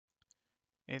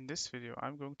In this video,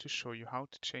 I'm going to show you how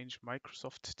to change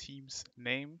Microsoft Teams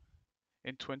name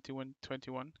in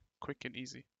 2021 quick and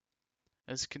easy.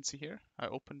 As you can see here, I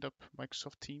opened up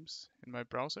Microsoft Teams in my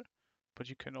browser, but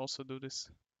you can also do this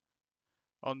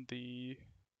on the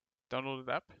downloaded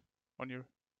app on your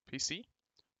PC.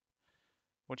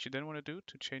 What you then want to do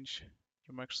to change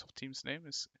your Microsoft Teams name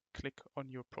is click on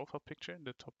your profile picture in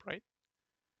the top right.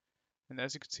 And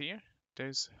as you can see here,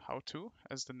 there's how to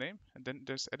as the name, and then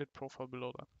there's edit profile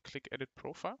below that. Click edit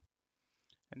profile,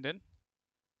 and then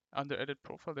under edit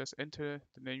profile, there's enter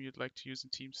the name you'd like to use in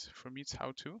Teams. For me, it's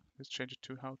how to. Let's change it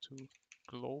to how to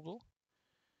global.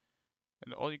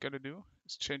 And all you gotta do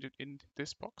is change it in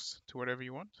this box to whatever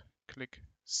you want. Click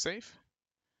save.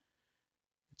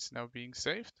 It's now being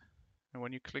saved. And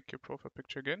when you click your profile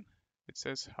picture again, it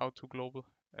says how to global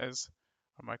as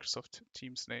our Microsoft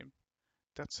Teams name.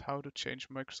 That's how to change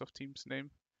Microsoft Teams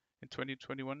name in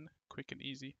 2021 quick and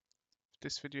easy. If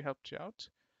this video helped you out,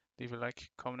 leave a like,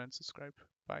 comment, and subscribe.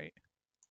 Bye.